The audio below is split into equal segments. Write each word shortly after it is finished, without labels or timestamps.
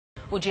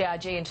Well,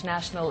 GRG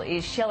International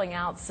is shelling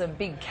out some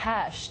big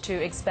cash to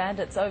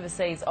expand its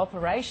overseas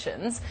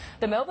operations.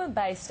 The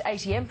Melbourne-based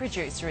ATM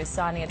producer is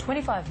signing a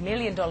 $25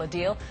 million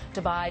deal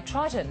to buy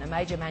Triton, a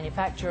major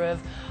manufacturer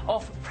of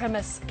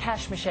off-premise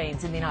cash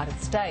machines in the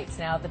United States.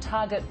 Now, the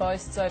target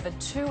boasts over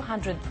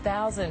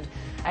 200,000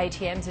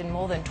 ATMs in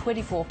more than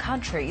 24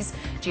 countries.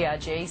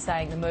 GRG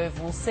saying the move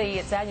will see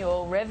its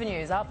annual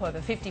revenues up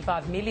over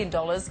 $55 million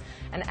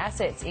and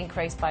assets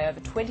increased by over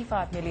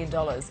 $25 million.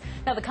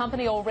 Now, the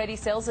company already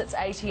sells its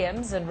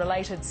ATMs and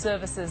related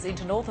services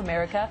into North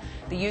America,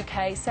 the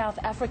UK, South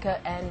Africa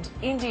and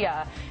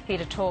India. Here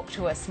to talk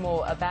to us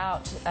more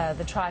about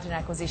the Triton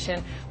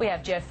acquisition, we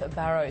have Jeff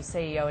Barrow,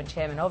 CEO and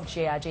Chairman of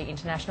GRG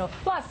International,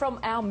 live from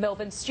our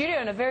Melbourne studio.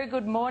 And a very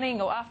good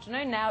morning or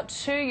afternoon now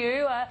to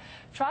you.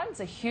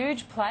 Triton's a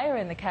huge player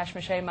in the cash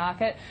machine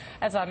market.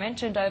 As I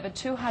mentioned, over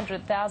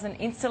 200,000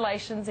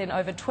 installations in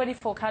over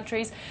 24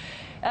 countries.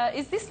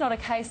 Is this not a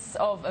case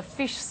of a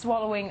fish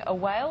swallowing a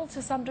whale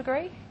to some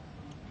degree?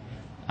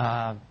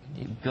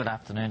 Good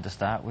afternoon to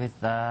start with.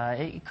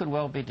 It could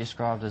well be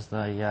described as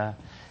the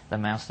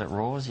mouse that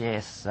roars.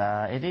 Yes,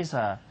 it is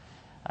a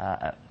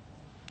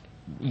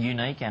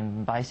unique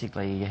and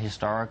basically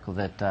historical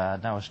that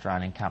no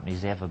Australian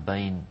company's ever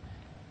been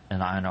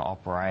an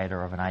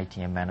owner-operator of an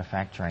ATM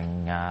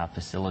manufacturing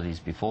facilities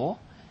before,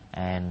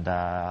 and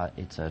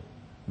it's a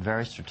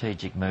very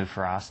strategic move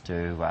for us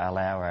to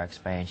allow our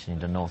expansion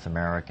into North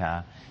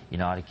America,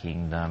 United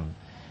Kingdom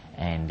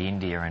and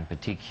India in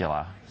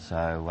particular.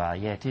 So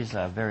yeah, it is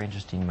a very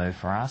interesting move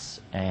for us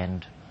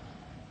and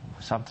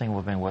something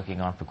we've been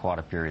working on for quite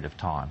a period of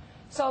time.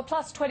 So a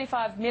plus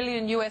 $25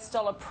 million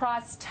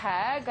price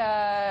tag.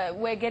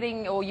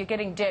 You're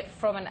getting debt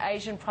from an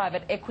Asian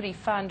private equity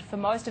fund for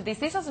most of this.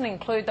 This doesn't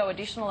include, though,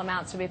 additional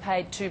amounts to be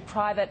paid to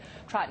private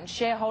Triton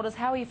shareholders.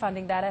 How are you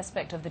funding that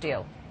aspect of the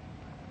deal?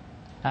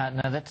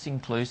 No, that's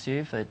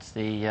inclusive. It's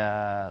the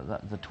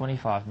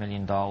 $25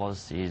 million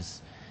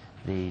is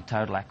the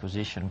total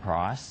acquisition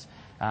price.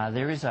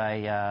 There is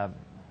a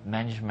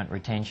management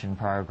retention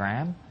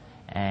program,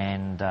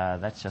 and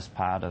that's just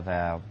part of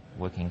our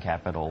working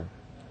capital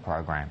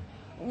program.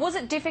 Was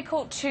it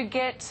difficult to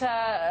get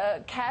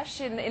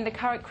cash in the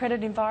current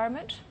credit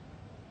environment?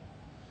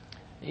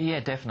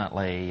 Yeah,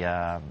 definitely.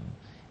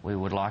 We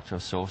would like to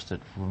have sourced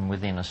it from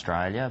within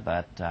Australia,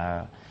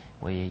 but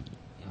we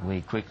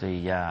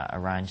quickly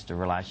arranged the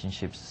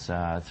relationships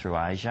through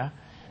Asia,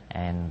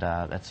 and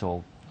that's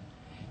all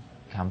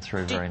come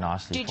through very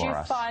nicely for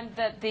us. Did you find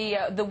that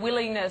the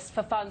willingness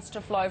for funds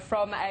to flow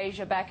from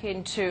Asia back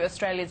into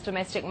Australia's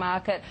domestic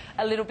market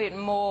a little bit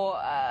more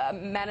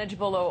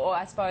manageable or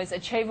I suppose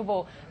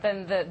achievable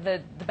than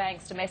the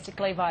banks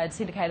domestically via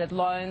syndicated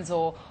loans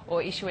or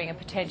issuing a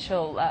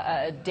potential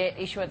debt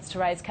issuance to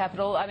raise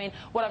capital? I mean,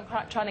 what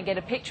I'm trying to get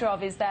a picture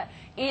of is that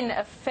in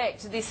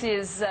effect this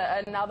is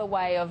another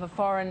way of a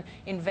foreign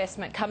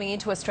investment coming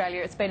into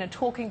Australia. It's been a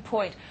talking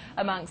point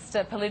amongst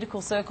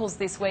political circles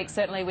this week,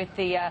 certainly with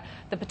the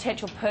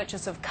potential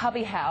purchase of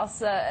Cubby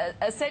House.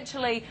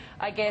 Essentially,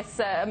 I guess,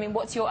 I mean,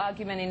 what's your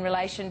argument in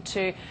relation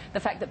to the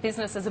fact that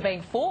businesses are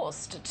being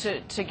forced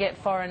to get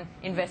foreign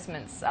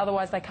investments,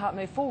 otherwise they can't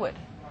move forward?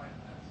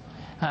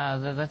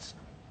 That's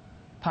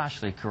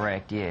partially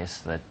correct, yes,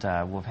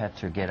 that we've had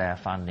to get our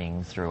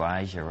funding through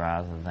Asia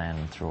rather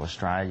than through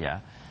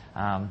Australia.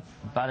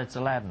 But it's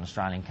allowed an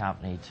Australian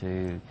company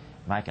to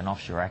make an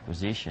offshore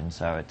acquisition,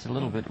 so it's a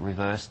little bit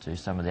reverse to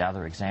some of the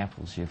other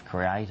examples you've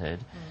created.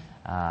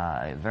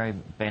 Very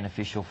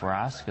beneficial for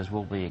us because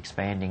we'll be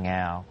expanding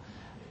our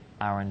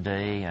R&D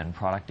and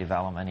product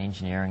development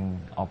engineering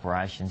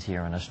operations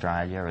here in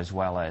Australia, as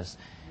well as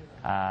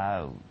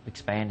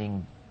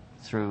expanding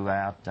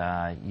throughout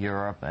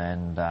Europe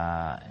and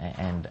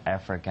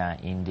Africa,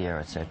 India,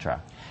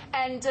 etc.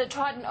 And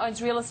Triton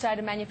owns real estate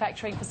and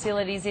manufacturing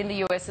facilities in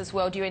the US as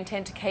well. Do you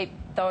intend to keep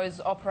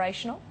those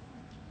operational?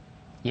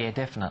 Yeah,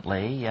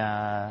 definitely.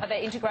 Are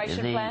there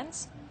integration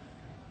plans?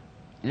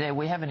 Yeah,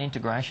 we have an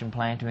integration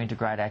plan to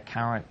integrate our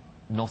current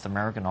North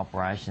American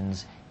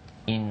operations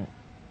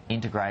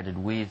integrated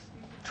with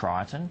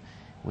Triton.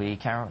 We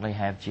currently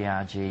have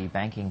GRG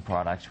banking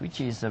products,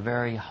 which is a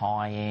very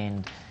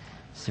high-end,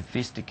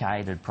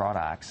 sophisticated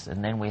products,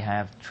 and then we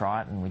have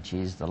Triton, which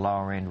is the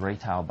lower-end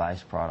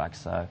retail-based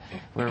products. So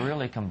we're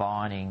really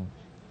combining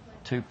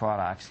two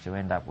products to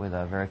end up with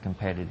a very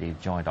competitive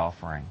joint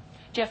offering.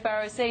 Jeff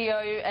Barrow,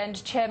 CEO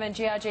and Chairman,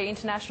 GRG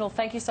International,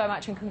 thank you so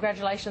much and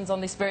congratulations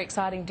on this very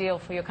exciting deal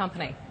for your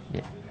company.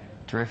 Yeah,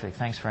 terrific.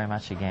 Thanks very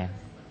much again.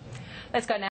 Let's go now.